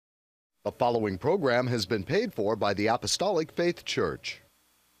The following program has been paid for by the Apostolic Faith Church.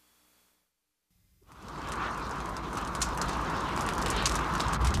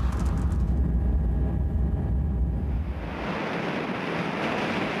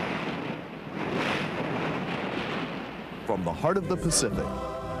 From the heart of the Pacific,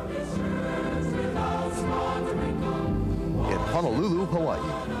 in Honolulu, Hawaii.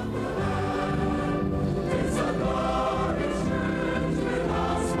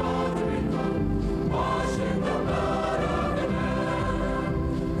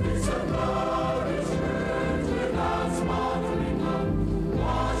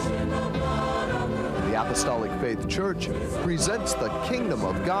 The Apostolic Faith Church presents the Kingdom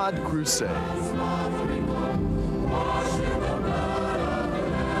of God Crusade.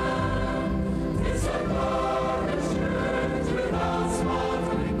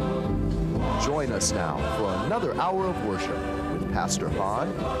 Join us now for another hour of worship with Pastor Han,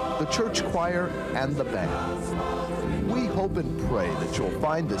 the church choir, and the band. We hope and pray that you'll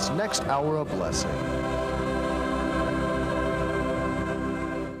find this next hour a blessing.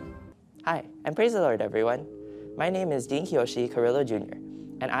 Hi, and praise the Lord, everyone. My name is Dean Kiyoshi Carrillo Jr.,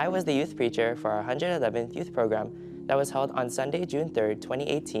 and I was the youth preacher for our 111th youth program that was held on Sunday, June 3rd,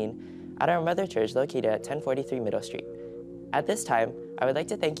 2018, at our mother church located at 1043 Middle Street. At this time, I would like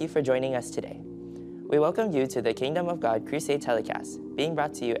to thank you for joining us today. We welcome you to the Kingdom of God Crusade telecast, being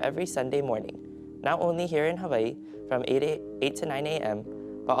brought to you every Sunday morning, not only here in Hawaii from 8 to 9 a.m.,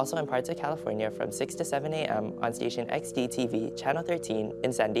 but also in parts of California from 6 to 7 a.m. on station XD-TV Channel 13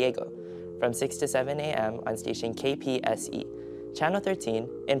 in San Diego, from 6 to 7 a.m. on station KPSE Channel 13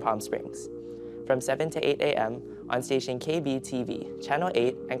 in Palm Springs, from 7 to 8 a.m. on station KB-TV Channel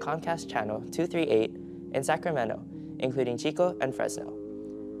 8 and Comcast Channel 238 in Sacramento, including Chico and Fresno,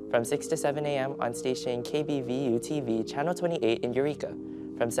 from 6 to 7 a.m. on station KBVU-TV Channel 28 in Eureka,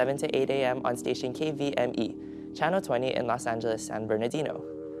 from 7 to 8 a.m. on station KVME Channel 20 in Los Angeles, San Bernardino,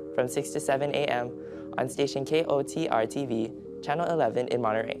 from 6 to 7 a.m. on station KOTR-TV Channel 11 in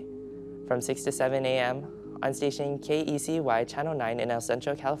Monterey, from 6 to 7 a.m. on station KECY Channel 9 in El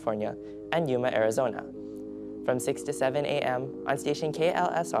Centro, California, and Yuma, Arizona, from 6 to 7 a.m. on station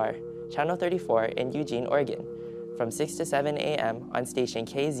KLSR Channel 34 in Eugene, Oregon, from 6 to 7 a.m. on station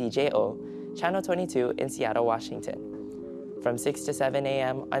KZJO Channel 22 in Seattle, Washington, from 6 to 7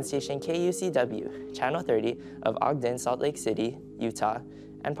 a.m. on station KUCW Channel 30 of Ogden, Salt Lake City, Utah,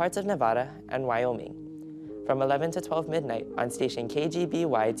 and parts of Nevada and Wyoming, from 11 to 12 midnight on station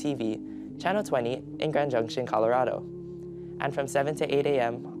KGBY-TV Channel 20 in Grand Junction, Colorado, and from 7 to 8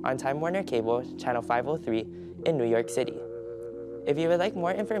 a.m. on Time Warner Cable Channel 503 in New York City. If you would like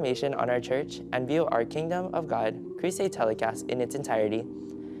more information on our church and view our Kingdom of God Crusade telecast in its entirety,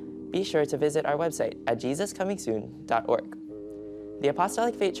 be sure to visit our website at jesuscomingsoon.org. The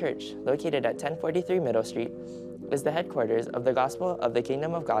Apostolic Faith Church, located at 1043 Middle Street, is the headquarters of the Gospel of the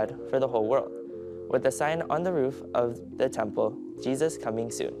Kingdom of God for the whole world, with the sign on the roof of the temple, Jesus Coming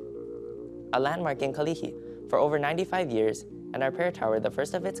Soon, a landmark in Kalihi for over 95 years, and our prayer tower, the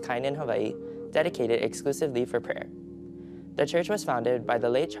first of its kind in Hawaii, dedicated exclusively for prayer. The church was founded by the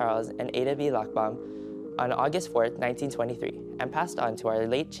late Charles and Ada B. Lockbaum on August 4, 1923, and passed on to our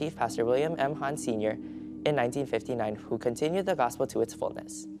late Chief Pastor William M. Hahn Sr. in 1959, who continued the gospel to its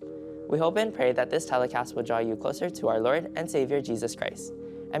fullness. We hope and pray that this telecast will draw you closer to our Lord and Savior Jesus Christ,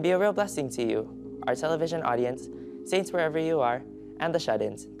 and be a real blessing to you, our television audience, saints wherever you are, and the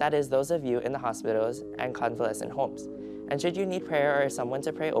shut-ins, that is, those of you in the hospitals and convalescent homes. And should you need prayer or someone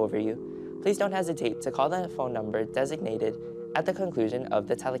to pray over you, please don't hesitate to call the phone number designated at the conclusion of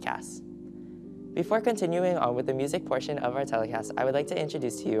the telecast. Before continuing on with the music portion of our telecast, I would like to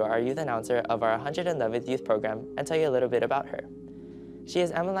introduce to you our youth announcer of our 111th youth program and tell you a little bit about her. She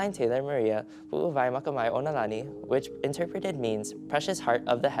is Emmeline Taylor Maria Pu'uvai Makamai Onalani, which interpreted means Precious Heart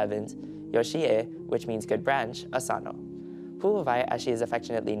of the Heavens, Yoshie, which means Good Branch, Asano. Pu'uvai, as she is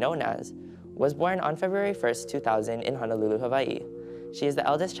affectionately known as, was born on February 1st, 2000 in Honolulu, Hawaii. She is the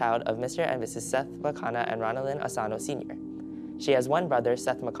eldest child of Mr. and Mrs. Seth Makana and Ronalyn Asano Sr. She has one brother,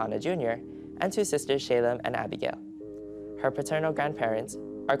 Seth Makana Jr., and two sisters, Shalem and Abigail. Her paternal grandparents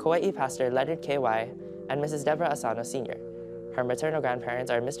are Kauai Pastor Leonard K.Y. and Mrs. Deborah Asano Sr. Her maternal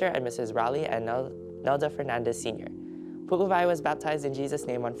grandparents are Mr. and Mrs. Raleigh and Nelda Fernandez Sr. Pu'uvai was baptized in Jesus'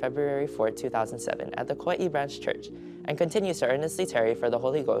 name on February 4, 2007 at the Kauai Branch Church and continues to earnestly tarry for the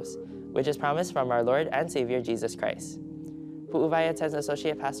Holy Ghost, which is promised from our Lord and Savior Jesus Christ. Pu'uvai attends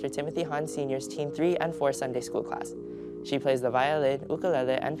Associate Pastor Timothy Hahn Sr.'s Teen 3 and 4 Sunday School class. She plays the violin,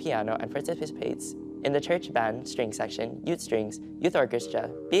 ukulele, and piano and participates in the church band, string section, youth strings, youth orchestra,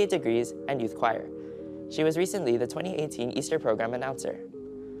 BA degrees, and youth choir. She was recently the 2018 Easter program announcer.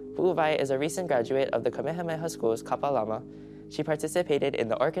 Pu'uvai is a recent graduate of the Kamehameha School's Kapalama. She participated in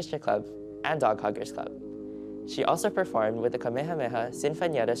the Orchestra Club and Dog Huggers Club. She also performed with the Kamehameha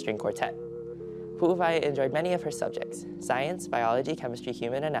Sinfonietta String Quartet. Pu'uvai enjoyed many of her subjects: science, biology, chemistry,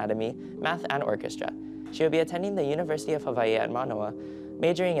 human anatomy, math, and orchestra. She will be attending the University of Hawaii at Manoa,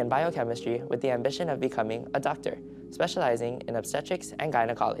 majoring in biochemistry with the ambition of becoming a doctor, specializing in obstetrics and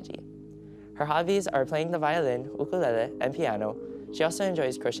gynecology. Her hobbies are playing the violin, ukulele, and piano. She also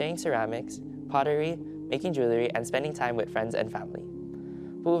enjoys crocheting ceramics, pottery, making jewelry, and spending time with friends and family.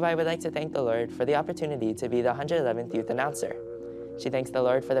 Pu'uvai would like to thank the Lord for the opportunity to be the 111th Youth Announcer. She thanks the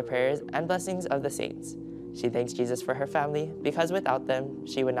Lord for the prayers and blessings of the saints. She thanks Jesus for her family, because without them,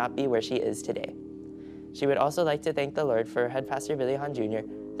 she would not be where she is today. She would also like to thank the Lord for Head Pastor Billy Han Jr.,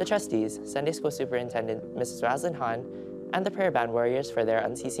 the trustees, Sunday School Superintendent Mrs. Roslyn Han, and the prayer band warriors for their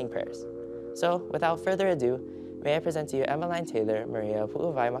unceasing prayers. So, without further ado, may I present to you Emmeline Taylor, Maria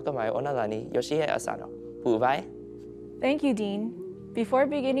Pu'uvai Makamai Onalani, Yoshie Asano. Pu'uvai. Thank you, Dean. Before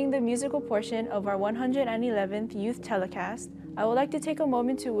beginning the musical portion of our 111th Youth Telecast, I would like to take a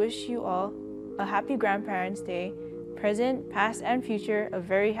moment to wish you all a happy Grandparents' Day, present, past, and future, a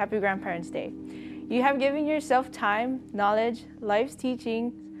very happy Grandparents' Day. You have given yourself time, knowledge, life's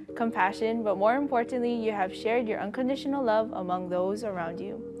teaching, compassion, but more importantly, you have shared your unconditional love among those around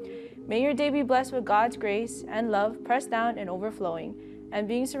you. May your day be blessed with God's grace and love, pressed down and overflowing, and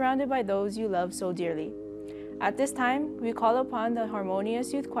being surrounded by those you love so dearly. At this time, we call upon the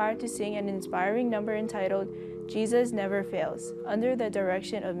Harmonious Youth Choir to sing an inspiring number entitled Jesus Never Fails, under the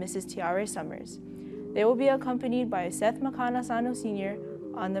direction of Mrs. Tiare Summers. They will be accompanied by Seth Makana Sano Sr.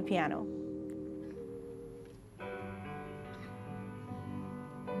 on the piano.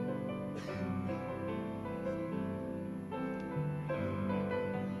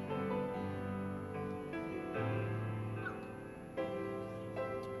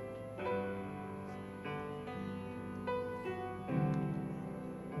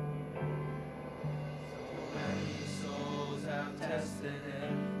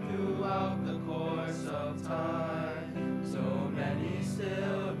 Throughout the course of time, so many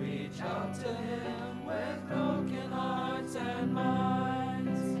still reach out to him with broken hearts and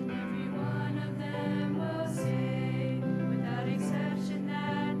minds. And every one of them will say, without exception,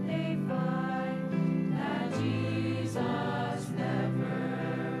 that they find that Jesus never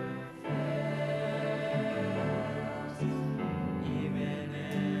fails. Even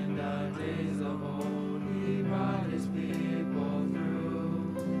in the days of old, he brought his people through.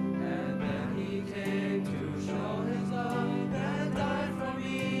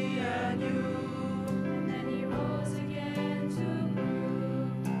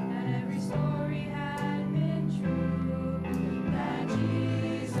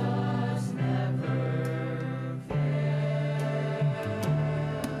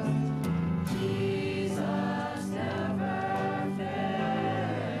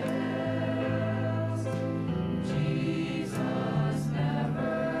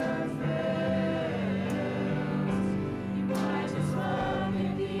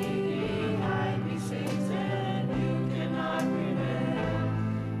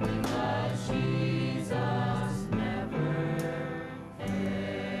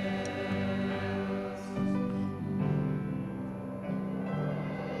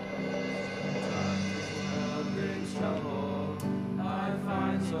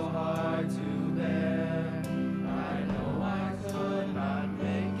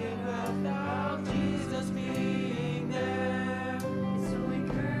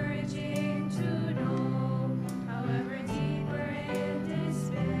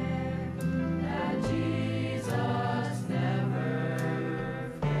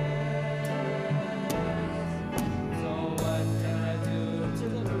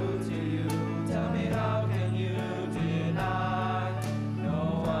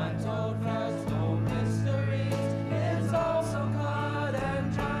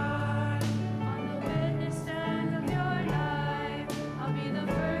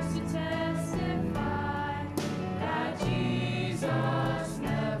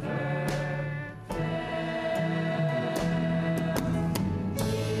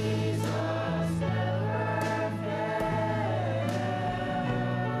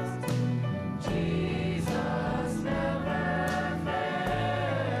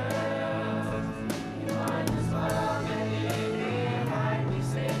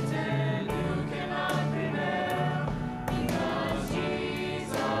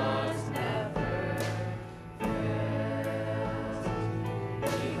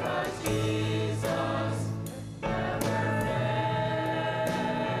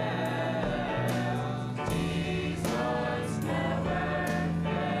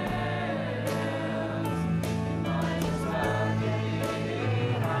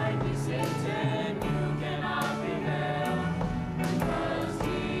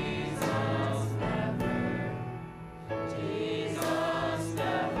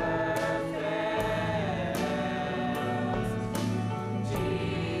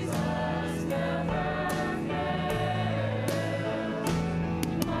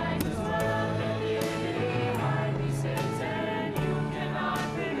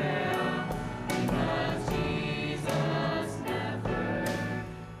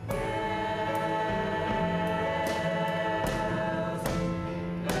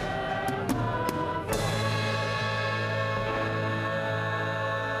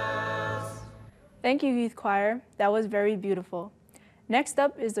 Thank you, Youth Choir. That was very beautiful. Next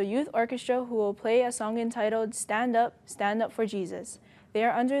up is the Youth Orchestra, who will play a song entitled Stand Up for Jesus. They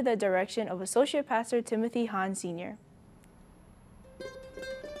are under the direction of Associate Pastor Timothy Hahn Sr.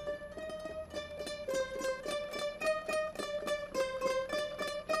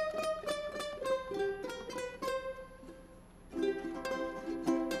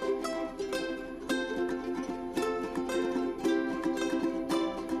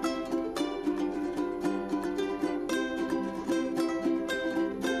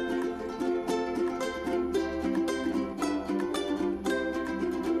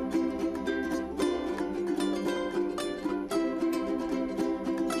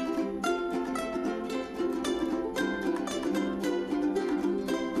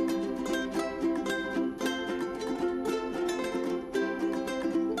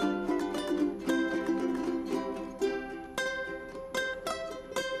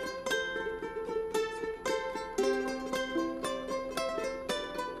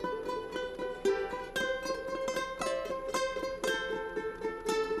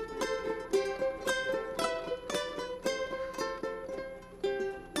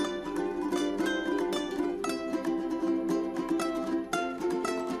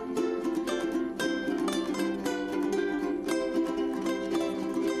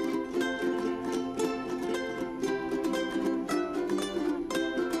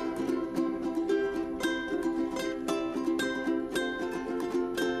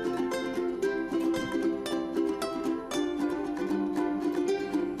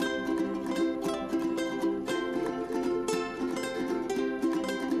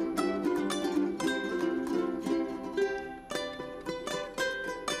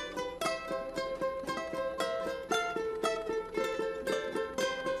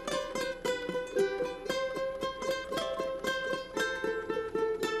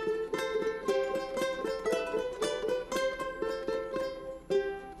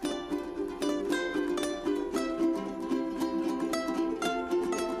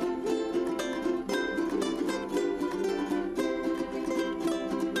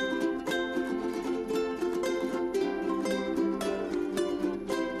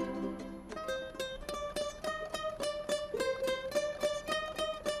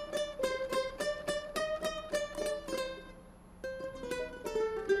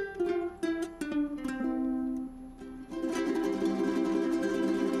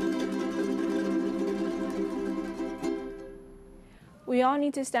 We all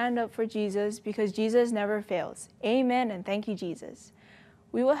need to stand up for Jesus because Jesus never fails. Amen and thank you, Jesus.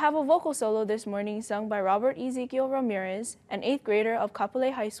 We will have a vocal solo this morning sung by Robert Ezekiel Ramirez, an 8th grader of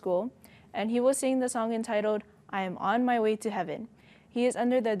Kapolei High School, and he will sing the song entitled, I Am On My Way to Heaven. He is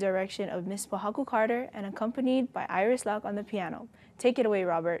under the direction of Miss Pohaku Carter and accompanied by Iris Locke on the piano. Take it away,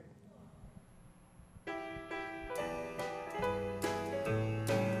 Robert.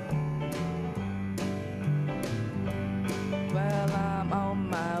 Well, I'm on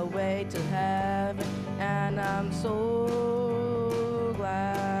my way to heaven, and I'm so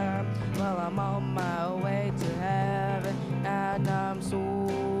glad. Well, I'm on my way to heaven, and I'm so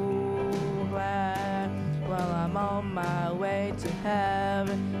glad. Well, I'm on my way to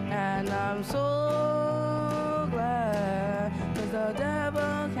heaven, and I'm so glad. 'Cause the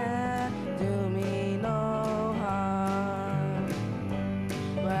devil can't do me no harm.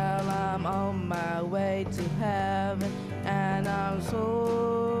 Well, I'm on my way to heaven, and I'm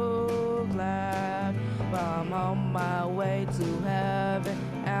so glad. Well, I'm on my way to heaven,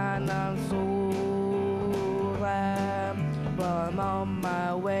 and I'm so glad. Well, I'm on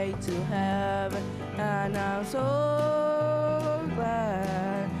my way to heaven, and I'm so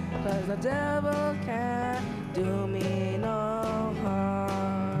glad. 'Cause the devil can't do me no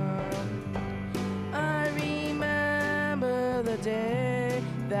harm. I remember the day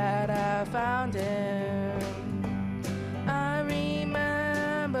that I found him. I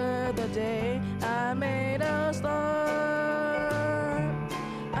remember the day I made a start.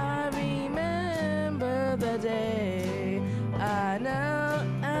 I remember the day I knelt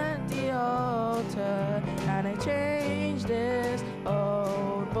at the altar and I changed this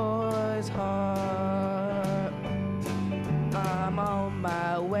old boy's heart. I'm on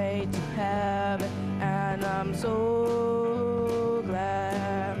my way to heaven, and I'm so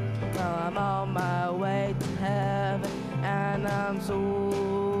glad. Well, I'm on my way to heaven, and I'm so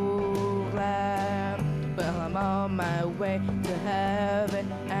glad. Well, I'm on my way to heaven,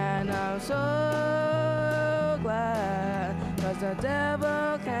 and I'm so glad. 'Cause the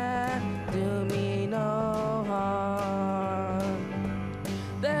devil can't do me no harm.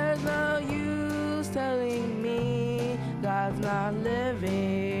 There's no use telling me God's not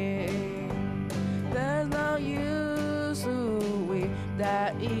living.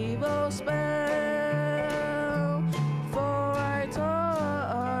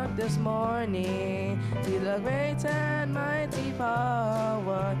 great and mighty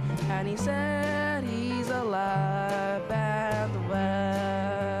power, and he said he's alive and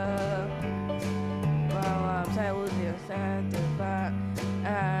well. Well, I'm sanctified,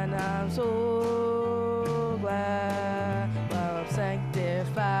 and I'm so glad. Well, I'm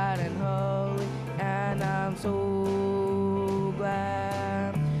sanctified and holy, and I'm so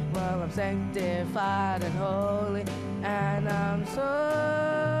glad. Well, I'm sanctified and holy, and I'm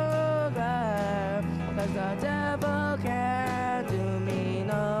so glad. 'Cause the devil can't do me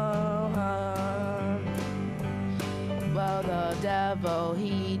no harm. Well, the devil,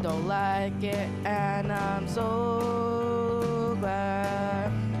 he don't like it, and I'm so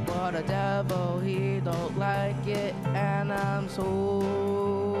glad. Well, the devil, he don't like it, and I'm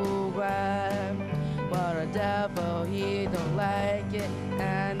so glad. Well, the devil, he don't like it,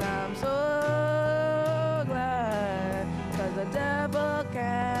 and I'm so glad. 'Cause the devil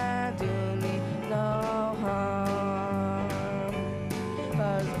can't do me no harm.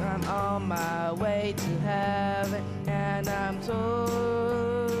 'Cause I'm on my way to heaven, and I'm so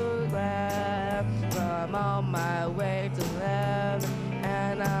glad. Well, I'm on my way to heaven,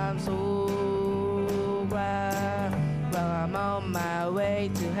 and I'm so glad. Well, I'm on my way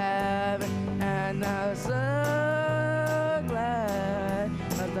to heaven, and I'm so glad.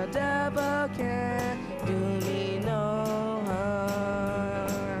 'Cause the devil can't do me no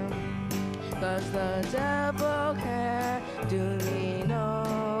harm. 'Cause the devil can't do me no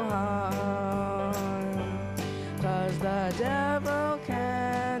harm. 'Cause the devil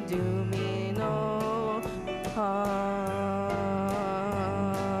can't do me no harm.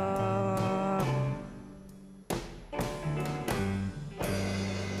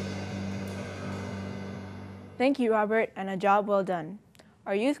 Thank you, Robert, and a job well done.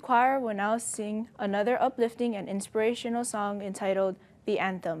 Our youth choir will now sing another uplifting and inspirational song entitled The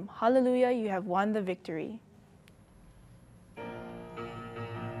Anthem. Hallelujah, you have won the victory.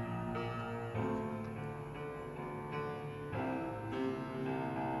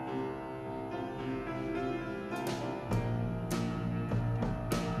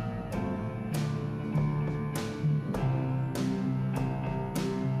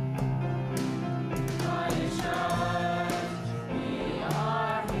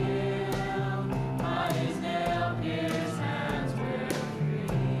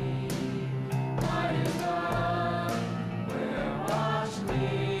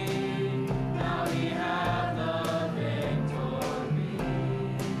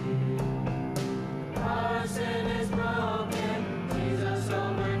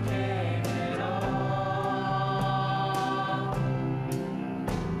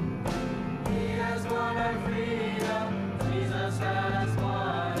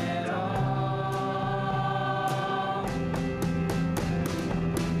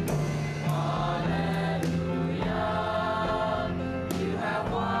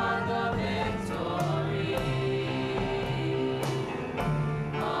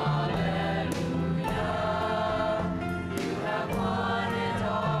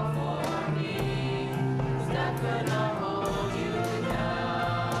 Could not hold you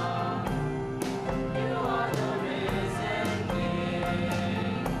down. You are the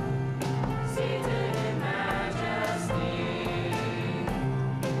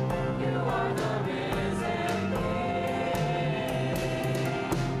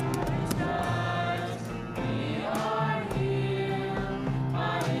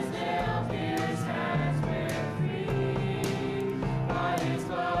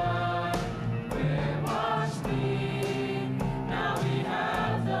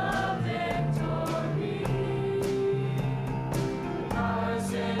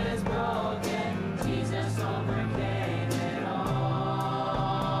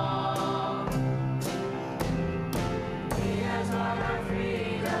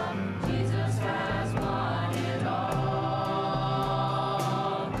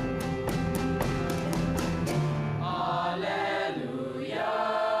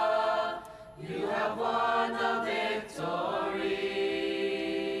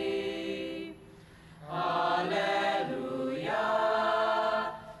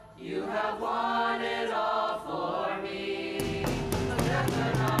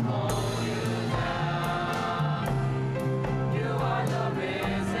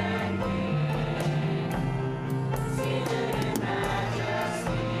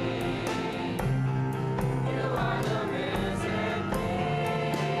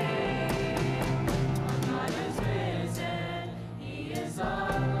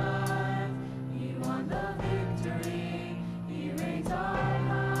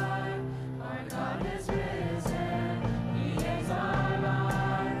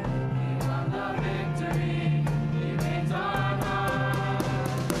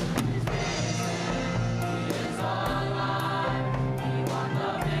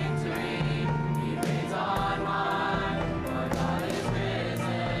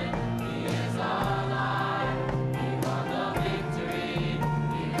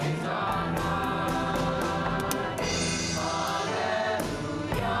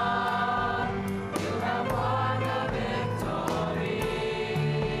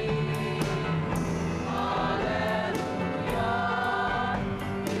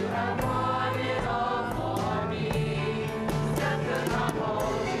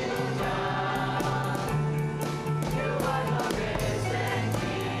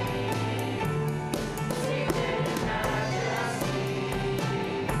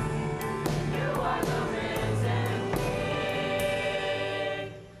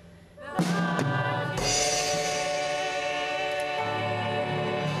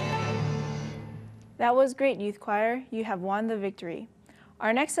That was great, Youth Choir. You have won the victory.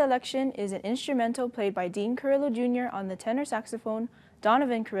 Our next selection is an instrumental played by Dean Carrillo Jr. on the tenor saxophone,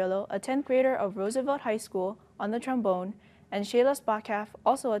 Donovan Carrillo, a 10th grader of Roosevelt High School, on the trombone, and Shayla Spackaff,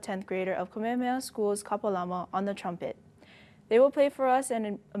 also a 10th grader of Kamehameha School's Kapalama, on the trumpet. They will play for us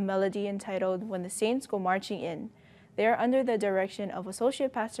a melody entitled When the Saints Go Marching In. They are under the direction of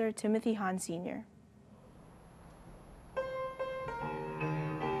Associate Pastor Timothy Hahn Sr.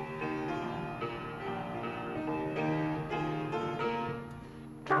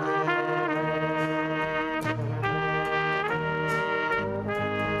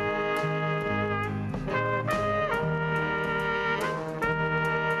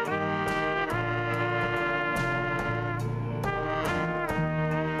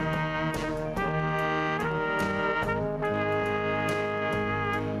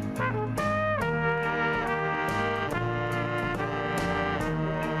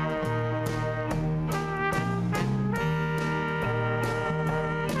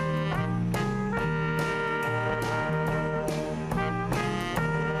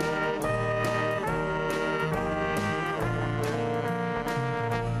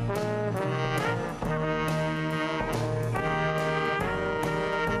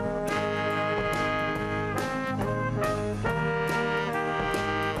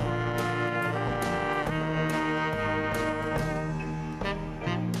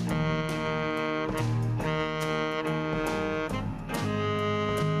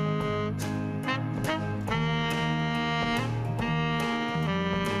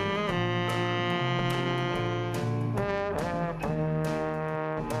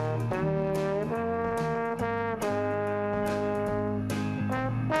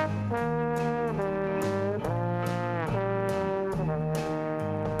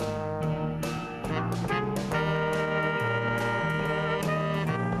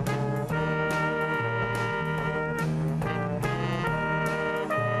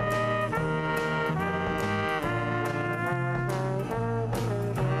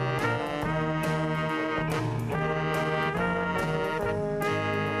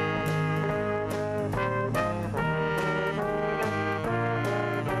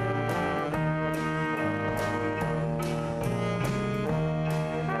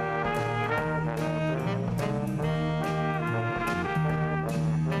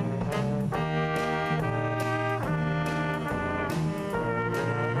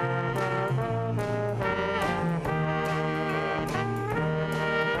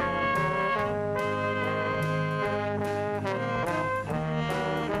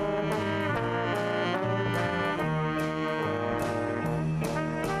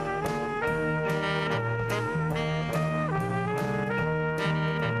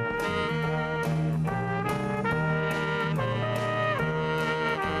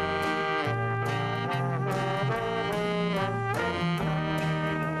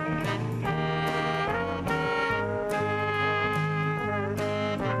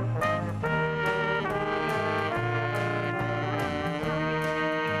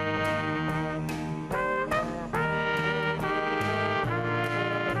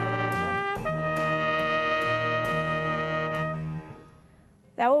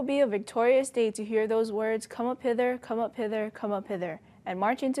 That will be a victorious day to hear those words, "Come up hither, come up hither, come up hither," and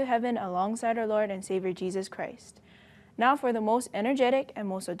march into heaven alongside our Lord and Savior Jesus Christ. Now for the most energetic and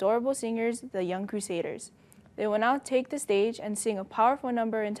most adorable singers, the Young Crusaders. They will now take the stage and sing a powerful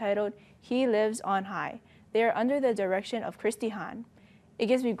number entitled, "He Lives on High." They are under the direction of Christy Hahn. It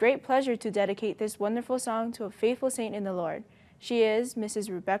gives me great pleasure to dedicate this wonderful song to a faithful saint in the Lord. She is Mrs.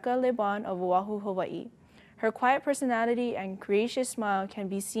 Rebecca Lebon of Oahu, Hawaii. Her quiet personality and gracious smile can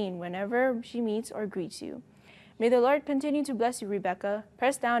be seen whenever she meets or greets you. May the Lord continue to bless you, Rebecca,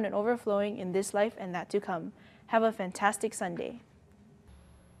 pressed down and overflowing in this life and that to come. Have a fantastic Sunday.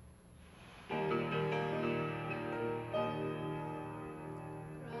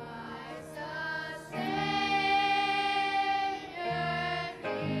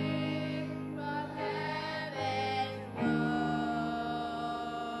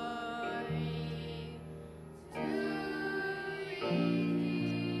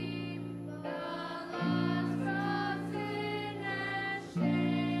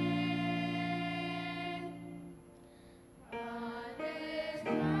 Christ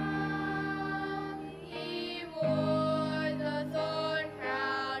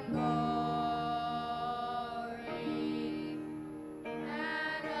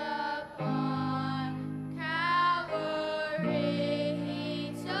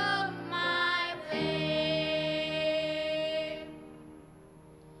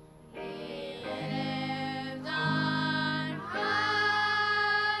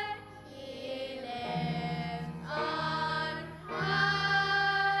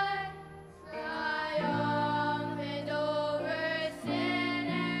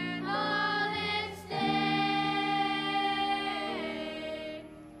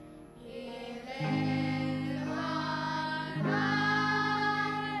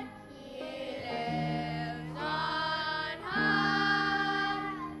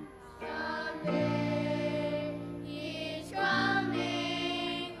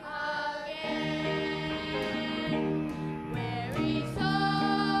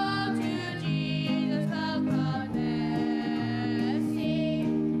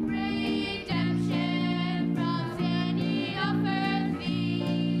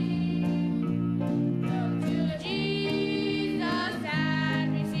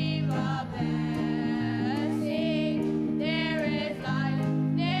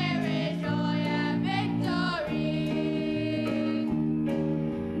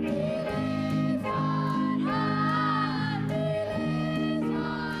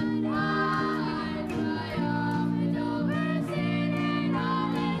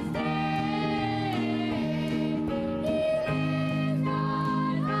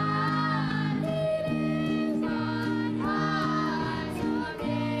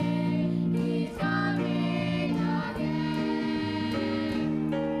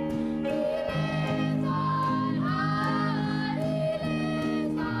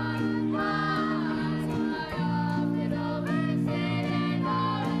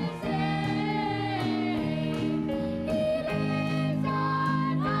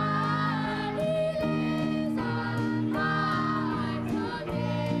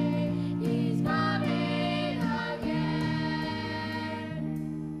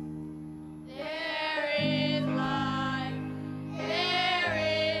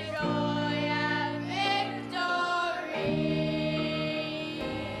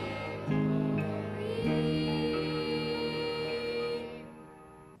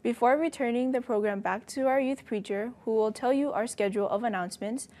Before returning the program back to our youth preacher, who will tell you our schedule of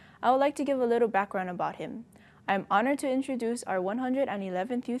announcements, I would like to give a little background about him. I am honored to introduce our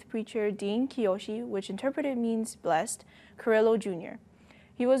 111th youth preacher, Dean Kiyoshi, which interpreted means blessed, Carrillo Jr.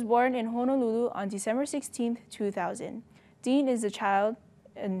 He was born in Honolulu on December 16, 2000. Dean is the child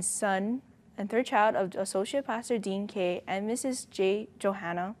and son and third child of Associate Pastor Dean K. and Mrs. J.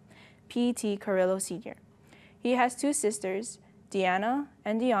 Johanna P.T. Carrillo Sr. He has two sisters, Deanna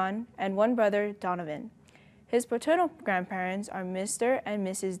and Dion, and one brother, Donovan. His paternal grandparents are Mr. and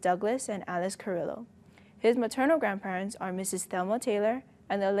Mrs. Douglas and Alice Carrillo. His maternal grandparents are Mrs. Thelma Taylor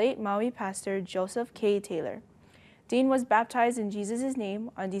and the late Maui pastor Joseph K. Taylor. Dean was baptized in Jesus' name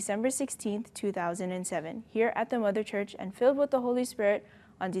on December 16, 2007, here at the Mother Church and filled with the Holy Spirit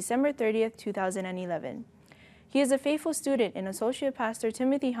on December 30, 2011. He is a faithful student in Associate Pastor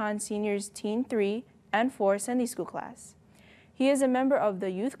Timothy Hahn Sr.'s Teen 3 and 4 Sunday School class. He is a member of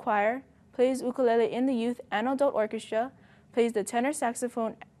the youth choir, plays ukulele in the youth and adult orchestra, plays the tenor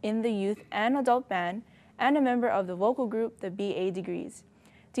saxophone in the youth and adult band, and a member of the vocal group, the BA Degrees.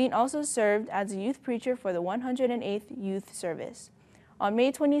 Dean also served as a youth preacher for the 108th Youth Service. On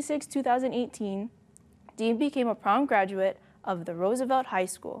May 26, 2018, Dean became a prom graduate of the Roosevelt High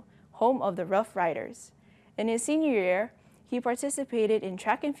School, home of the Rough Riders. In his senior year, he participated in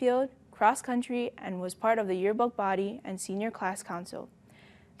track and field, cross country, and was part of the yearbook body and senior class council.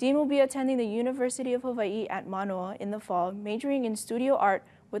 Dean will be attending the University of Hawaii at Manoa in the fall, majoring in studio art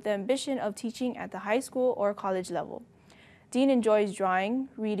with the ambition of teaching at the high school or college level. Dean enjoys drawing,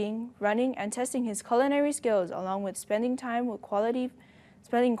 reading, running, and testing his culinary skills, along with spending quality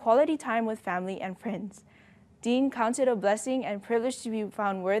time with family and friends. Dean counts it a blessing and privilege to be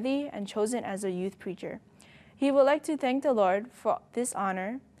found worthy and chosen as a youth preacher. He would like to thank the Lord for this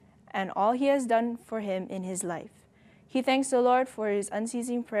honor and all he has done for him in his life. He thanks the Lord for his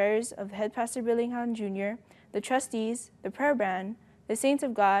unceasing prayers of Head Pastor Billingham Jr., the trustees, the prayer band, the saints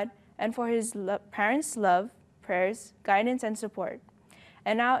of God, and for his parents' love, prayers, guidance, and support.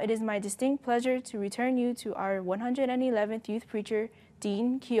 And now it is my distinct pleasure to return you to our 111th youth preacher,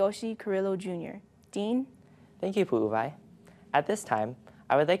 Dean Kiyoshi Carrillo Jr. Dean? Thank you, Pu'uvai. At this time,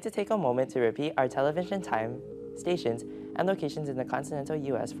 I would like to take a moment to repeat our television time, stations, and locations in the continental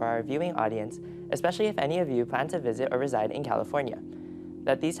U.S. for our viewing audience, especially if any of you plan to visit or reside in California,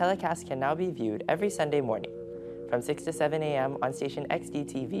 that these telecasts can now be viewed every Sunday morning, from 6 to 7 a.m. on station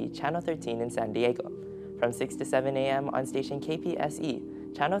XD-TV, Channel 13 in San Diego, from 6 to 7 a.m. on station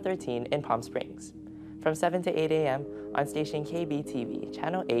KPSE, Channel 13 in Palm Springs, from 7 to 8 a.m. on station KB-TV,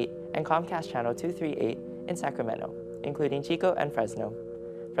 Channel 8 and Comcast Channel 238 in Sacramento, including Chico and Fresno,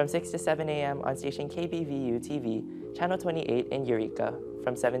 from 6 to 7 a.m. on station KBVU-TV, Channel 28 in Eureka,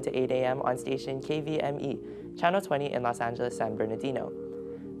 from 7 to 8 a.m. on station KVME, Channel 20 in Los Angeles, San Bernardino,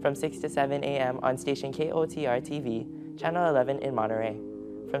 from 6 to 7 a.m. on station KOTR-TV, Channel 11 in Monterey,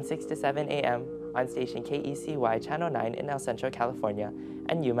 from 6 to 7 a.m. on station KECY, Channel 9 in El Centro, California,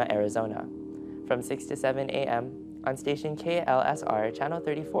 and Yuma, Arizona, from 6 to 7 a.m. on station KLSR, Channel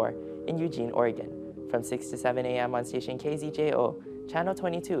 34 in Eugene, Oregon, from 6 to 7 a.m. on station KZJO, Channel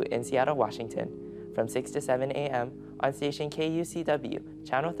 22 in Seattle, Washington, from 6 to 7 a.m. on station KUCW,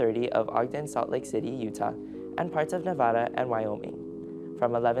 Channel 30 of Ogden, Salt Lake City, Utah, and parts of Nevada and Wyoming,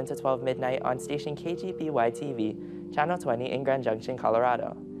 from 11 to 12 midnight on station KGPY-TV, Channel 20 in Grand Junction,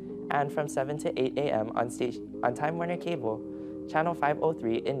 Colorado, and from 7 to 8 a.m. on Time Warner Cable, Channel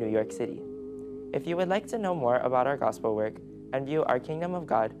 503 in New York City. If you would like to know more about our gospel work and view our Kingdom of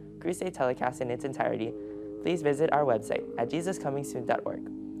God Crusade telecast in its entirety, please visit our website at jesuscomingsoon.org.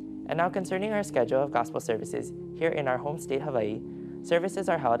 And now concerning our schedule of gospel services here in our home state, Hawaii, services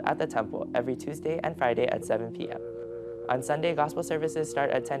are held at the temple every Tuesday and Friday at 7 p.m. On Sunday, gospel services start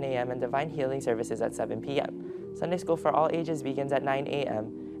at 10 a.m. and divine healing services at 7 p.m. Sunday school for all ages begins at 9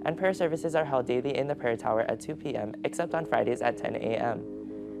 a.m. and prayer services are held daily in the prayer tower at 2 p.m. except on Fridays at 10 a.m.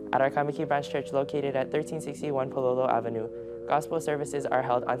 At our Kamiki Branch Church located at 1361 Pololo Avenue, gospel services are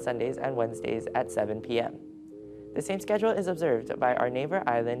held on Sundays and Wednesdays at 7 p.m. The same schedule is observed by our neighbor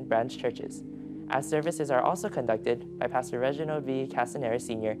island branch churches, as services are also conducted by Pastor Reginald V. Castanera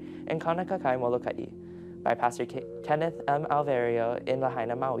Sr. in Kaunakakai, Molokai, by Pastor Kenneth M. Alverio in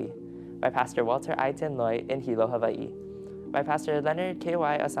Lahaina, Maui, by Pastor Walter I. Tinloy in Hilo, Hawaii, by Pastor Leonard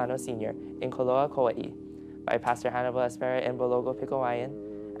K.Y. Asano Sr. in Koloa, Kauai, by Pastor Hannibal Espera in Bologo, Pikowayan,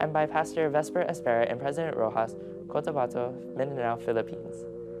 and by Pastor Vesper Espera in President Rojas, Cotabato, Mindanao, Philippines.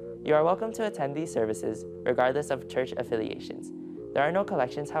 You are welcome to attend these services, regardless of church affiliations. There are no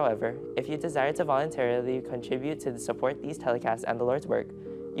collections, however. If you desire to voluntarily contribute to support these telecasts and the Lord's work,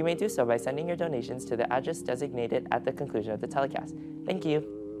 you may do so by sending your donations to the address designated at the conclusion of the telecast. Thank you.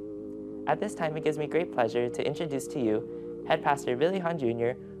 At this time, it gives me great pleasure to introduce to you Head Pastor Billy Hahn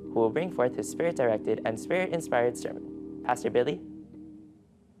Jr., who will bring forth his Spirit-directed and Spirit-inspired sermon. Pastor Billy?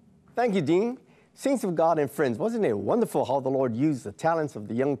 Thank you, Dean. Saints of God and friends, wasn't it wonderful how the Lord used the talents of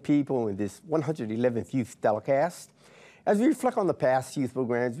the young people in this 111th Youth Telecast? As we reflect on the past youth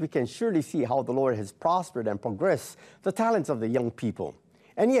programs, we can surely see how the Lord has prospered and progressed the talents of the young people.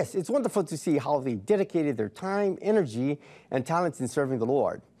 And yes, it's wonderful to see how they dedicated their time, energy, and talents in serving the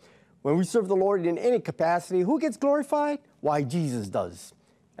Lord. When we serve the Lord in any capacity, who gets glorified? Why, Jesus does.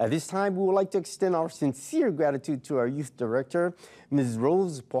 At this time, we would like to extend our sincere gratitude to our youth director, Ms.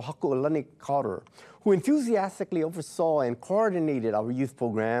 Rose Pohaku'olani Carter, who enthusiastically oversaw and coordinated our youth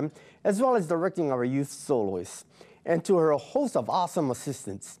program, as well as directing our youth soloists, and to her host of awesome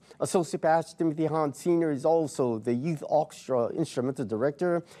assistants. Associate Pastor Timothy Hahn Sr. is also the Youth Orchestra Instrumental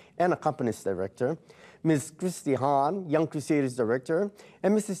Director and Accompanist Director, Ms. Christy Hahn, Young Crusaders Director,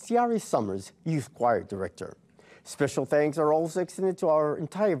 and Mrs. Tiari Summers, Youth Choir Director. Special thanks are also extended to our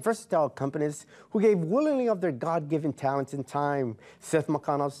entire versatile accompanist who gave willingly of their God-given talents and time, Seth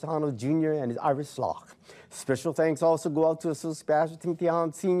Makanasano Jr. and Iris Locke. Special thanks also go out to Associate Pastor Timothy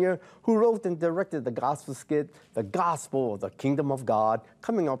Hahn Sr., who wrote and directed the gospel skit, The Gospel of the Kingdom of God,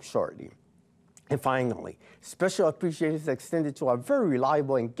 coming up shortly. And finally, special appreciation is extended to our very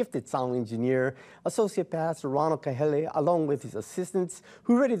reliable and gifted sound engineer, Associate Pastor Ronald Kahele, along with his assistants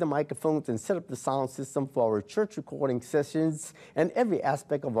who ready the microphones and set up the sound system for our church recording sessions and every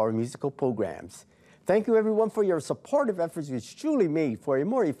aspect of our musical programs. Thank you, everyone, for your supportive efforts which truly made for a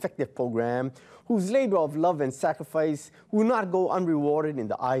more effective program whose labor of love and sacrifice will not go unrewarded in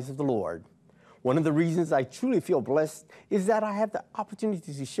the eyes of the Lord. One of the reasons I truly feel blessed is that I have the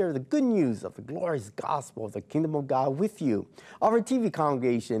opportunity to share the good news of the glorious gospel of the kingdom of God with you, our TV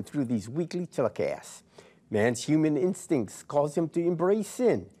congregation, through these weekly telecasts. Man's human instincts cause him to embrace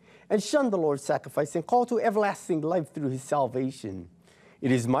sin and shun the Lord's sacrifice and call to everlasting life through his salvation.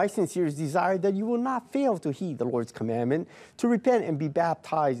 It is my sincerest desire that you will not fail to heed the Lord's commandment to repent and be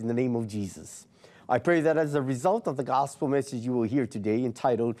baptized in the name of Jesus. I pray that as a result of the gospel message you will hear today,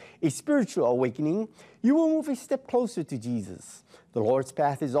 entitled A Spiritual Awakening, you will move a step closer to Jesus. The Lord's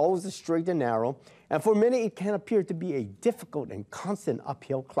path is always straight and narrow, and for many it can appear to be a difficult and constant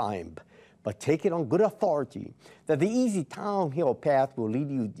uphill climb. But take it on good authority that the easy downhill path will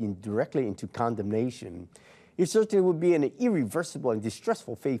lead you directly into condemnation. It certainly would be an irreversible and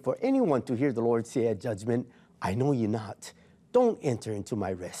distressful fate for anyone to hear the Lord say at judgment, I know you not. Don't enter into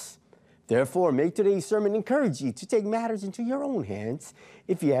my rest. Therefore, may today's sermon encourage you to take matters into your own hands,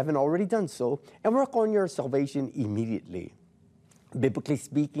 if you haven't already done so, and work on your salvation immediately. Biblically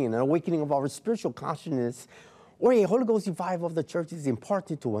speaking, an awakening of our spiritual consciousness or a Holy Ghost revival of the church is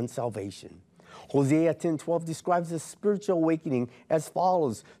important to one's salvation. Hosea 10:12 describes the spiritual awakening as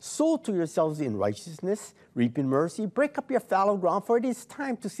follows: sow to yourselves in righteousness, reap in mercy, break up your fallow ground, for it is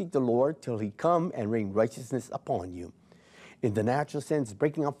time to seek the Lord till he come and rain righteousness upon you. In the natural sense,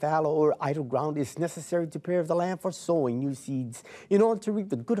 breaking up fallow or idle ground is necessary to prepare the land for sowing new seeds in order to reap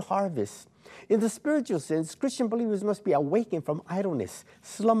the good harvest. In the spiritual sense, Christian believers must be awakened from idleness,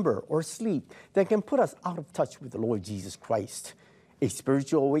 slumber, or sleep that can put us out of touch with the Lord Jesus Christ. A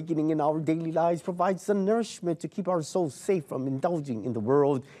spiritual awakening in our daily lives provides the nourishment to keep our souls safe from indulging in the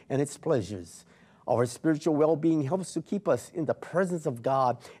world and its pleasures. Our spiritual well-being helps to keep us in the presence of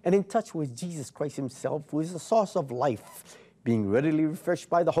God and in touch with Jesus Christ himself, who is the source of life. Being readily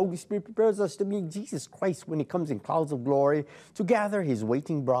refreshed by the Holy Spirit prepares us to meet Jesus Christ when he comes in clouds of glory to gather his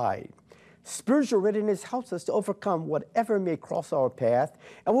waiting bride. Spiritual readiness helps us to overcome whatever may cross our path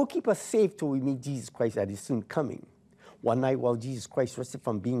and will keep us safe till we meet Jesus Christ at his soon coming. One night while Jesus Christ rested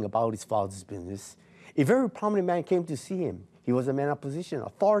from being about his Father's business, a very prominent man came to see him. He was a man of position,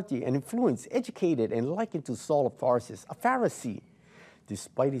 authority, and influence, educated and likened to Saul of Tarsus, a Pharisee.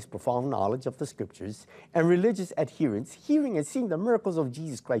 Despite his profound knowledge of the scriptures and religious adherence, hearing and seeing the miracles of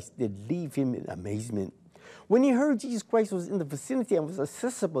Jesus Christ did leave him in amazement. When he heard Jesus Christ was in the vicinity and was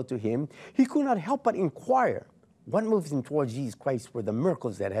accessible to him, he could not help but inquire, what moved him toward Jesus Christ were the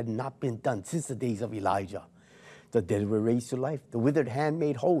miracles that had not been done since the days of Elijah. The dead were raised to life, the withered hand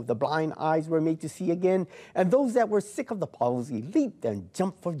made whole, the blind eyes were made to see again, and those that were sick of the palsy leaped and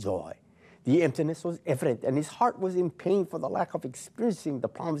jumped for joy. The emptiness was evident, and his heart was in pain for the lack of experiencing the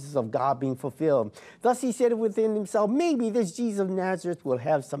promises of God being fulfilled. Thus he said within himself, maybe this Jesus of Nazareth will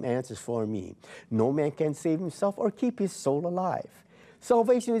have some answers for me. No man can save himself or keep his soul alive.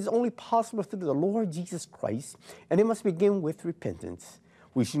 Salvation is only possible through the Lord Jesus Christ, and it must begin with repentance.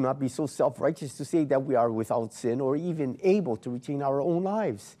 We should not be so self-righteous to say that we are without sin or even able to retain our own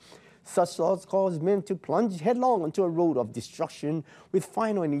lives. Such thoughts cause men to plunge headlong into a road of destruction with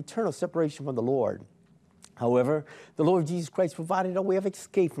final and eternal separation from the Lord. However, the Lord Jesus Christ provided a way of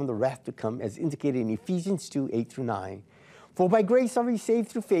escape from the wrath to come, as indicated in Ephesians 2:8-9. For by grace are we saved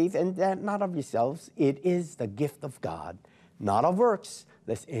through faith, and that not of yourselves. It is the gift of God, not of works,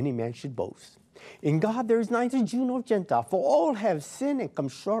 lest any man should boast. In God there is neither Jew nor Gentile, for all have sinned and come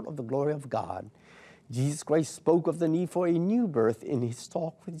short of the glory of God. Jesus Christ spoke of the need for a new birth in his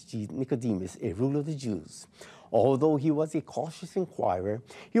talk with Nicodemus, a ruler of the Jews. Although he was a cautious inquirer,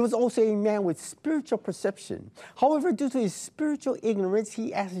 he was also a man with spiritual perception. However, due to his spiritual ignorance,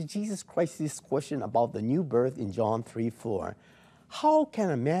 he asked Jesus Christ this question about the new birth in John 3:4. How can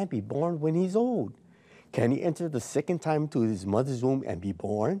a man be born when he's old? Can he enter the second time to his mother's womb and be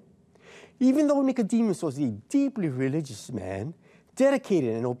born? Even though Nicodemus was a deeply religious man,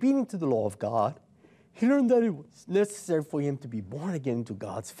 dedicated and obedient to the law of God, he learned that it was necessary for him to be born again into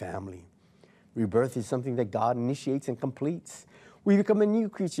God's family. Rebirth is something that God initiates and completes. We become a new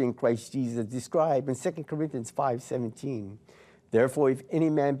creature in Christ Jesus, as described in 2 Corinthians 5:17. Therefore, if any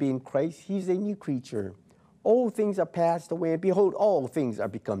man be in Christ, he is a new creature. Old things are passed away, and behold, all things are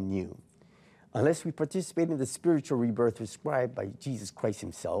become new. Unless we participate in the spiritual rebirth prescribed by Jesus Christ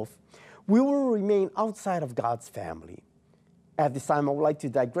himself, we will remain outside of God's family. At this time, I would like to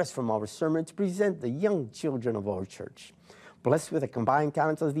digress from our sermon to present the young children of our church. Blessed with the combined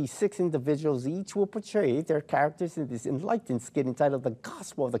talents of these 6 individuals, each will portray their characters in this enlightened skit entitled The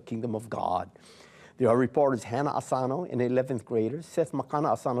Gospel of the Kingdom of God. There are reporters Hannah Asano, an 11th grader, Seth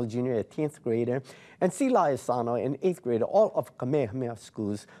Makana Asano Jr., a 10th grader, and Silai Asano, an 8th grader, all of Kamehameha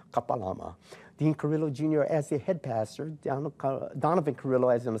Schools, Kapalama. Dean Carrillo Jr. as the head pastor, Donovan Carrillo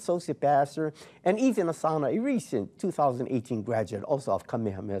as an associate pastor, and Ethan Asano, a recent 2018 graduate, also of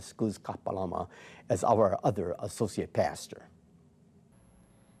Kamehameha Schools, Kapalama, as our other associate pastor.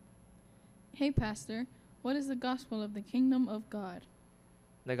 Hey, Pastor, what is the gospel of the kingdom of God?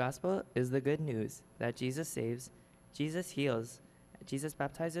 The gospel is the good news that Jesus saves, Jesus heals, Jesus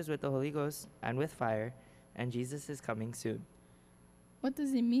baptizes with the Holy Ghost and with fire, and Jesus is coming soon. What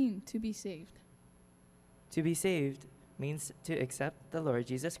does it mean to be saved? To be saved means to accept the Lord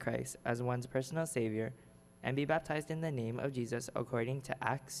Jesus Christ as one's personal Savior and be baptized in the name of Jesus according to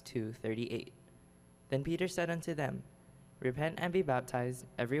Acts 2:38. Then Peter said unto them, Repent and be baptized,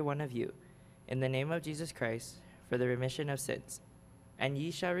 every one of you, in the name of Jesus Christ, for the remission of sins, and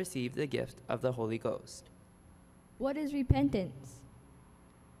ye shall receive the gift of the Holy Ghost. What is repentance?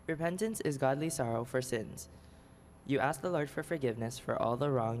 Repentance is godly sorrow for sins. You ask the Lord for forgiveness for all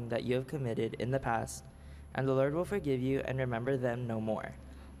the wrong that you have committed in the past, and the Lord will forgive you and remember them no more.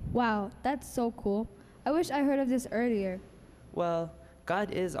 Wow, that's so cool. I wish I heard of this earlier. Well,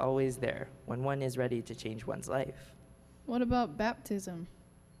 God is always there when one is ready to change one's life. What about baptism?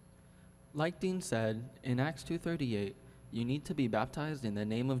 Like Dean said, in Acts 2:38, you need to be baptized in the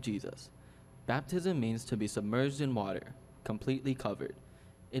name of Jesus. Baptism means to be submerged in water, completely covered.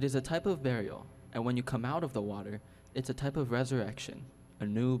 It is a type of burial, and when you come out of the water, it's a type of resurrection, a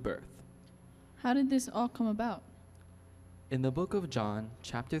new birth. How did this all come about? In the book of John,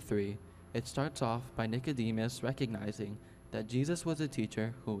 chapter 3, it starts off by Nicodemus recognizing that Jesus was a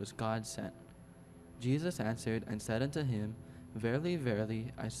teacher who was God sent. Jesus answered and said unto him, Verily,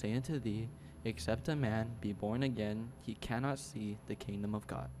 verily, I say unto thee, except a man be born again, he cannot see the kingdom of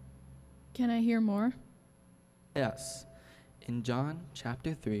God. Can I hear more? Yes. In John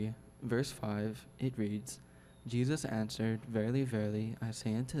chapter 3, verse 5, it reads, Jesus answered, Verily, verily, I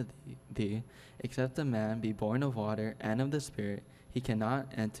say unto thee, except a man be born of water and of the Spirit, he cannot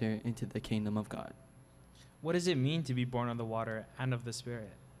enter into the kingdom of God. What does it mean to be born of the water and of the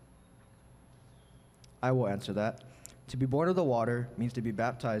Spirit? I will answer that. To be born of the water means to be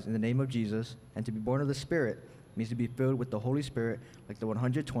baptized in the name of Jesus, and to be born of the Spirit means to be filled with the Holy Spirit like the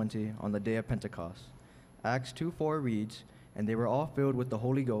 120 on the day of Pentecost. Acts 2:4 reads, And they were all filled with the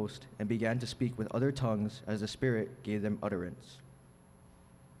Holy Ghost and began to speak with other tongues as the Spirit gave them utterance.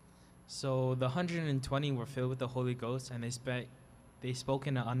 So the 120 were filled with the Holy Ghost and they spoke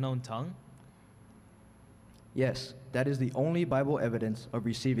in an unknown tongue? Yes, that is the only Bible evidence of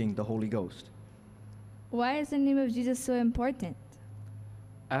receiving the Holy Ghost. Why is the name of Jesus so important?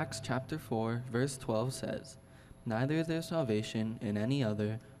 Acts chapter 4, verse 12 says, Neither is there salvation in any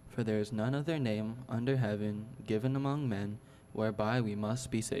other, for there is none other name under heaven given among men whereby we must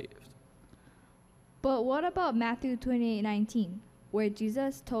be saved. But what about Matthew 28:19, where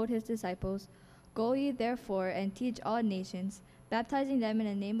Jesus told his disciples, Go ye therefore and teach all nations, baptizing them in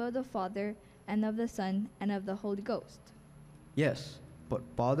the name of the Father, and of the Son, and of the Holy Ghost? Yes, but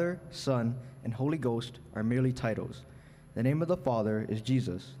Father, Son, and Holy Ghost are merely titles. The name of the Father is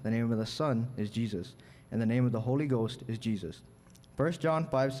Jesus. The name of the Son is Jesus. And the name of the Holy Ghost is Jesus. 1 John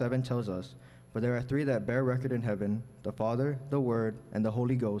 5:7 tells us, "For there are three that bear record in heaven, the Father, the Word, and the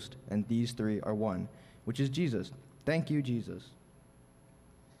Holy Ghost, and these three are one," which is Jesus. Thank you, Jesus.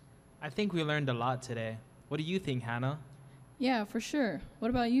 I think we learned a lot today. What do you think, Hannah? Yeah, for sure.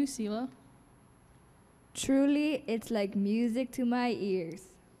 What about you, Sela? Truly, it's like music to my ears.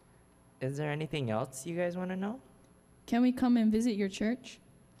 Is there anything else you guys want to know? Can we come and visit your church?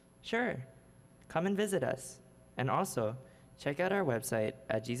 Sure. Come and visit us. And also, check out our website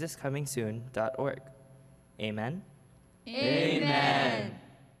at jesuscomingsoon.org. Amen? Amen.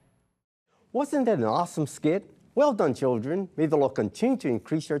 Wasn't that an awesome skit? Well done, children. May the Lord continue to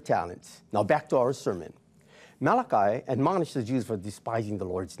increase your talents. Now back to our sermon. Malachi admonished the Jews for despising the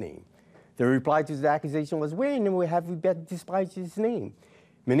Lord's name. Their reply to his accusation was, "When have we despised his name?"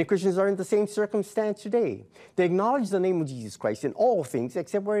 Many Christians are in the same circumstance today. They acknowledge the name of Jesus Christ in all things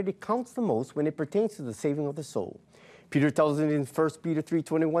except where it counts the most when it pertains to the saving of the soul. Peter tells us in 1 Peter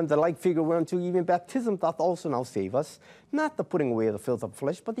 3:21, "The like figure whereunto even baptism doth also now save us, not the putting away of the filth of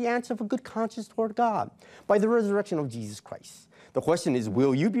flesh, but the answer of a good conscience toward God, by the resurrection of Jesus Christ." The question is,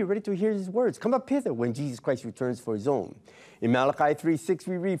 will you be ready to hear his words? Come up hither when Jesus Christ returns for his own. In Malachi 3:6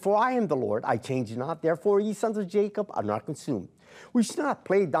 we read, "For I am the Lord, I change not, therefore ye sons of Jacob are not consumed." We should not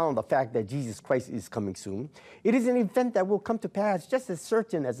play down the fact that Jesus Christ is coming soon. It is an event that will come to pass just as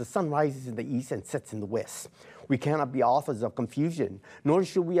certain as the sun rises in the east and sets in the west. We cannot be authors of confusion, nor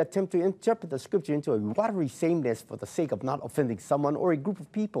should we attempt to interpret the scripture into a watery sameness for the sake of not offending someone or a group of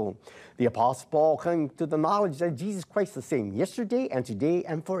people. The Apostle Paul came to the knowledge that Jesus Christ is the same yesterday and today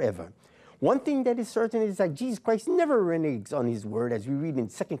and forever. One thing that is certain is that Jesus Christ never reneges on his word, as we read in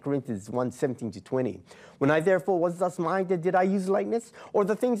 2 Corinthians 1:17-20. "When I therefore was thus minded, did I use lightness, or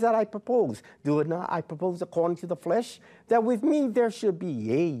the things that I propose? Do not I propose according to the flesh? That with me there should be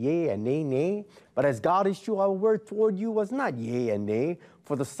yea, yea, and nay, nay. But as God is true, our word toward you was not yea and nay.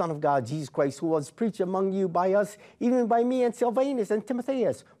 For the Son of God, Jesus Christ, who was preached among you by us, even by me and Silvanus and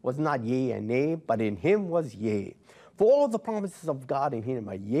Timotheus, was not yea and nay, but in him was yea. For all the promises of God in him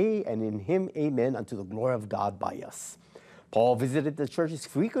are yea, and in him amen, unto the glory of God by us." Paul visited the churches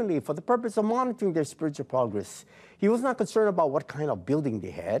frequently for the purpose of monitoring their spiritual progress. He was not concerned about what kind of building they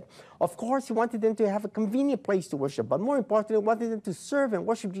had. Of course, he wanted them to have a convenient place to worship, but more importantly, he wanted them to serve and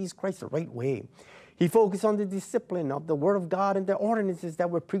worship Jesus Christ the right way. He focused on the discipline of the Word of God and the ordinances that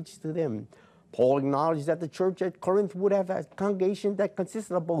were preached to them. Paul acknowledged that the church at Corinth would have a congregation that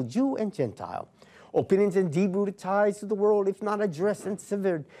consisted of both Jew and Gentile. Opinions and deep-rooted ties to the world, if not addressed and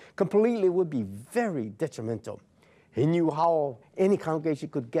severed completely, would be very detrimental. He knew how any congregation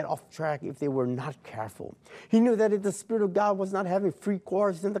could get off track if they were not careful. He knew that if the Spirit of God was not having free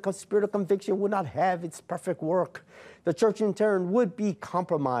course, then the Spirit of conviction would not have its perfect work. The church in turn would be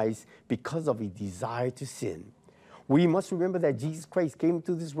compromised because of a desire to sin. We must remember that Jesus Christ came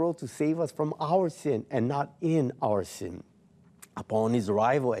into this world to save us from our sin and not in our sin. Upon his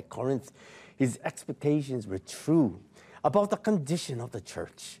arrival at Corinth, his expectations were true about the condition of the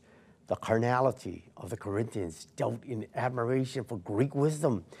church. The carnality of the Corinthians dealt in admiration for Greek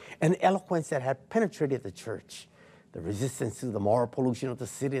wisdom and eloquence that had penetrated the church. The resistance to the moral pollution of the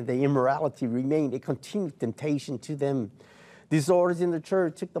city and the immorality remained a continued temptation to them. Disorders in the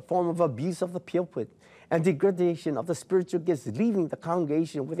church took the form of abuse of the pulpit and degradation of the spiritual gifts, leaving the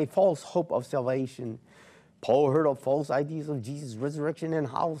congregation with a false hope of salvation. Paul heard of false ideas of Jesus' resurrection and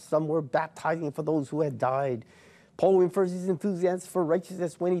how some were baptizing for those who had died. Paul infers his enthusiasm for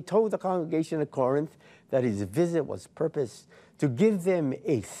righteousness when he told the congregation at Corinth that his visit was purposed to give them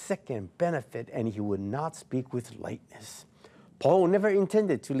a second benefit, and he would not speak with lightness. Paul never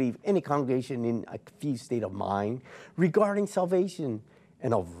intended to leave any congregation in a confused state of mind regarding salvation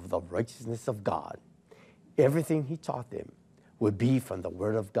and of the righteousness of God. Everything he taught them would be from the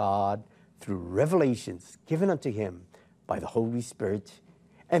Word of God through revelations given unto him by the Holy Spirit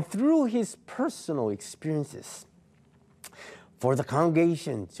and through his personal experiences. For the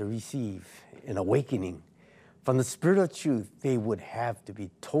congregation to receive an awakening from the Spirit of truth, they would have to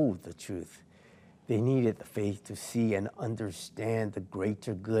be told the truth. They needed the faith to see and understand the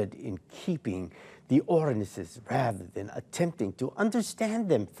greater good in keeping the ordinances rather than attempting to understand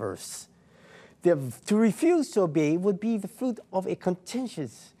them first. To refuse to obey would be the fruit of a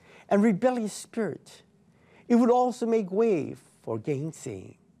contentious and rebellious spirit. It would also make way for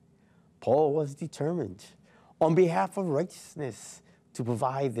gainsaying. Paul was determined, on behalf of righteousness, to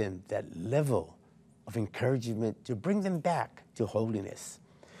provide them that level of encouragement to bring them back to holiness.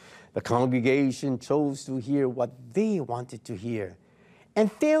 The congregation chose to hear what they wanted to hear and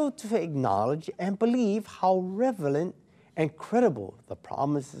failed to acknowledge and believe how relevant and credible the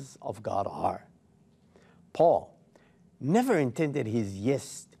promises of God are. Paul never intended his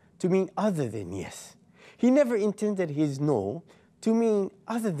yes to mean other than yes. He never intended his no to mean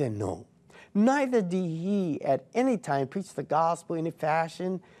other than no. Neither did he at any time preach the gospel in a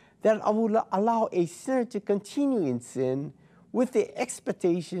fashion that would allow a sinner to continue in sin with the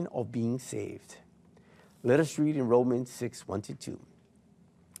expectation of being saved. Let us read in Romans 6, 1-2.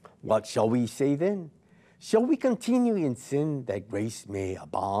 What shall we say then? Shall we continue in sin that grace may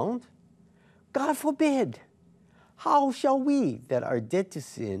abound? God forbid. How shall we that are dead to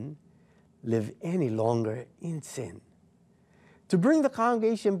sin live any longer in sin? To bring the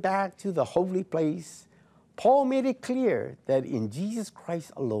congregation back to the holy place, Paul made it clear that in Jesus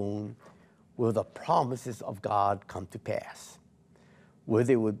Christ alone will the promises of God come to pass,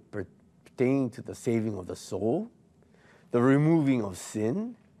 whether it would pertain to the saving of the soul, the removing of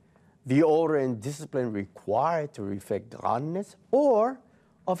sin, the order and discipline required to reflect godliness, or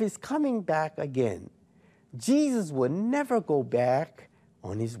of his coming back again. Jesus would never go back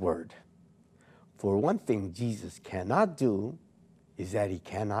on his word. For one thing Jesus cannot do is that he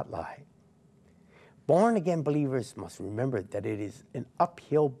cannot lie. Born-again believers must remember that it is an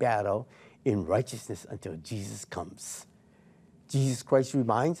uphill battle in righteousness until Jesus comes. Jesus Christ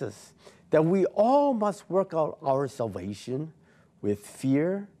reminds us that we all must work out our salvation with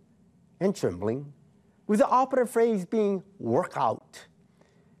fear and trembling, with the operative phrase being work out.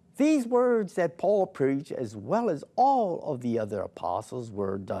 These words that Paul preached, as well as all of the other apostles,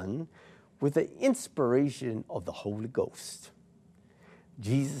 were done with the inspiration of the Holy Ghost.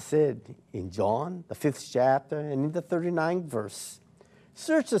 Jesus said in John, the 5th chapter, and in the 39th verse,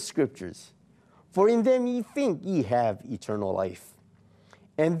 "Search the Scriptures, for in them ye think ye have eternal life,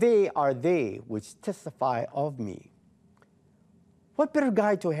 and they are they which testify of me." What better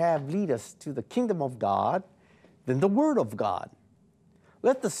guide to have lead us to the kingdom of God than the Word of God?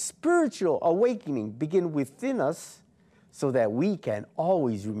 Let the spiritual awakening begin within us so that we can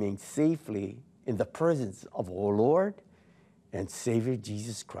always remain safely in the presence of our Lord and Savior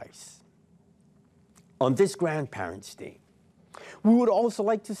Jesus Christ. On this Grandparents' Day, we would also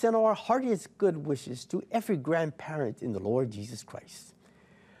like to send our heartiest good wishes to every grandparent in the Lord Jesus Christ.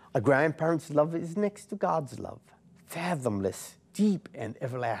 A grandparent's love is next to God's love, fathomless, deep, and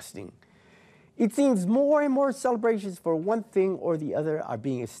everlasting. It seems more and more celebrations for one thing or the other are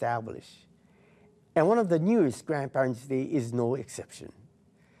being established. And one of the newest Grandparents' Day is no exception.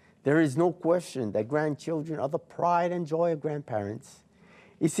 There is no question that grandchildren are the pride and joy of grandparents.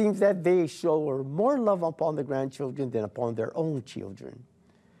 It seems that they show more love upon the grandchildren than upon their own children.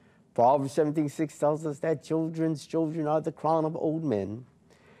 Proverbs 17:6 tells us that children's children are the crown of old men,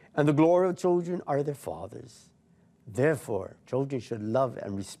 and the glory of children are their fathers. Therefore, children should love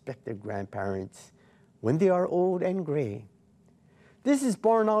and respect their grandparents when they are old and gray. This is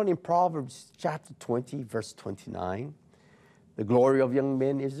borne out in Proverbs chapter 20, verse 29. The glory of young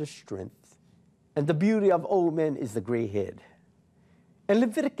men is their strength, and the beauty of old men is the gray head. And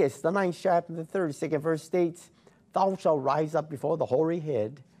Leviticus, the 9th chapter, the 32nd verse states, "Thou shalt rise up before the hoary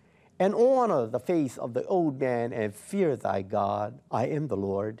head, and honor the face of the old man, and fear thy God. I am the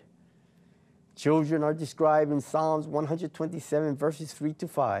Lord." Children are described in Psalms 127, verses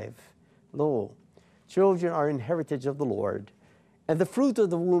 3-5. Lo, children are an heritage of the Lord, and the fruit of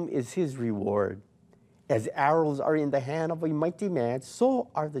the womb is his reward. As arrows are in the hand of a mighty man, so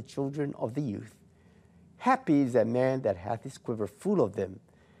are the children of the youth. Happy is that man that hath his quiver full of them.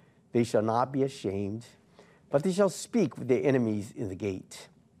 They shall not be ashamed, but they shall speak with their enemies in the gate.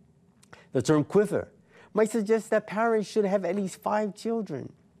 The term quiver might suggest that parents should have at least 5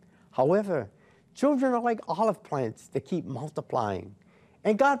 children. However, children are like olive plants that keep multiplying.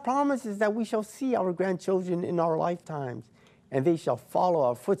 And God promises that we shall see our grandchildren in our lifetimes, and they shall follow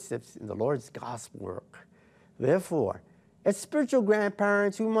our footsteps in the Lord's gospel work. Therefore, as spiritual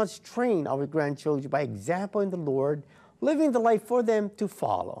grandparents, we must train our grandchildren by example in the Lord, living the life for them to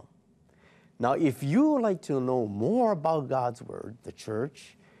follow. Now, if you would like to know more about God's Word, the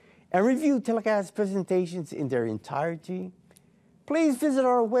church, and review telecast presentations in their entirety, please visit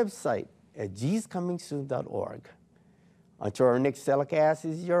our website at jesuscomingsoon.org. Until our next telecast,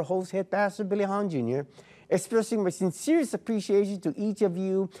 this is your host, Head Pastor Billy Hahn Jr., expressing my sincerest appreciation to each of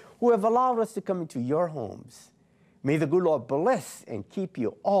you who have allowed us to come into your homes. May the good Lord bless and keep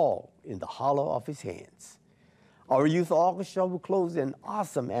you all in the hollow of his hands. Our youth orchestra will close an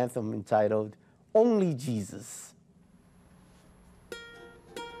awesome anthem entitled, "Only Jesus."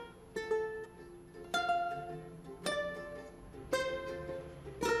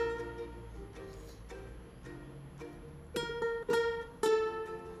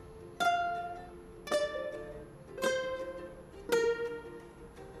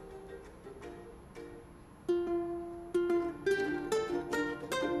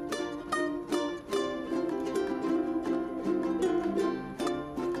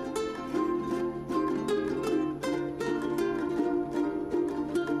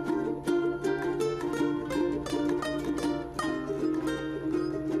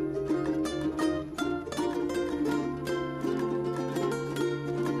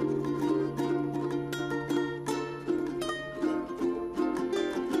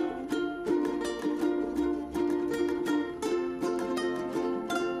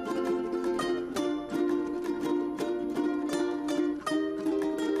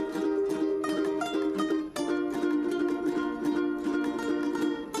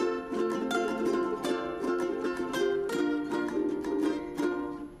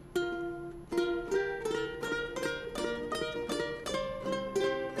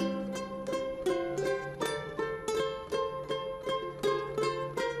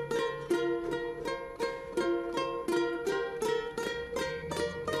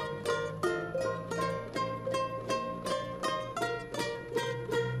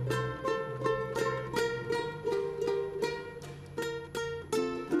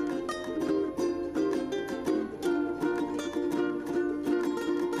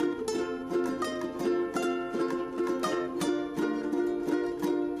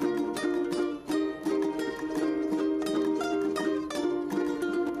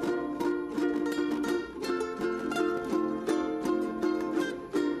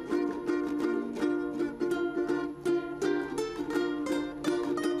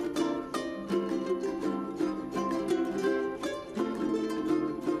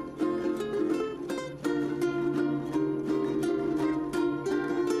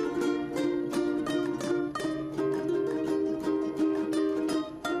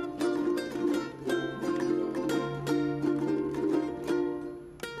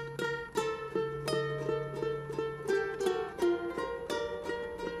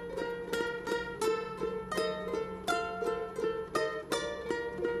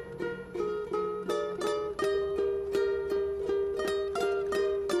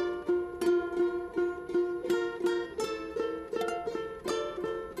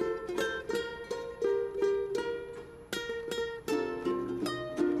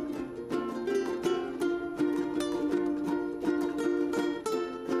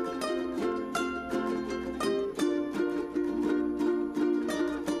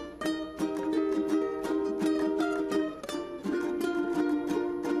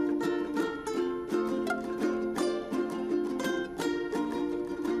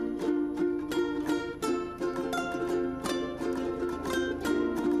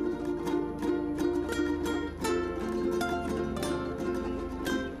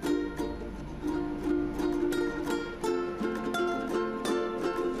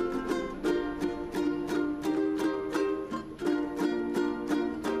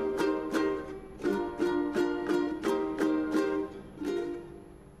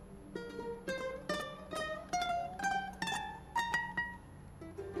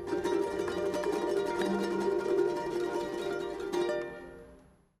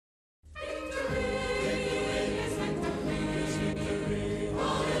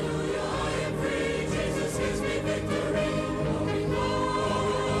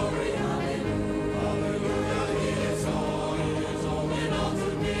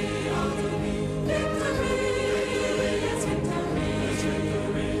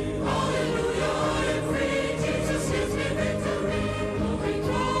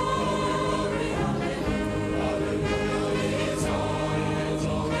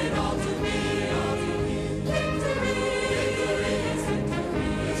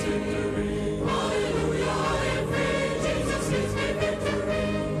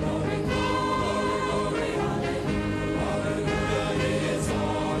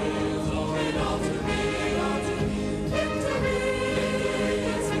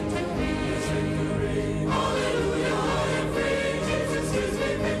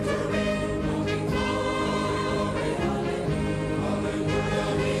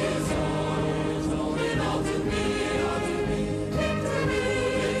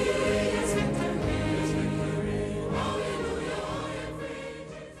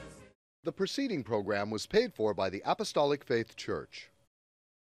 The preceding program was paid for by the Apostolic Faith Church.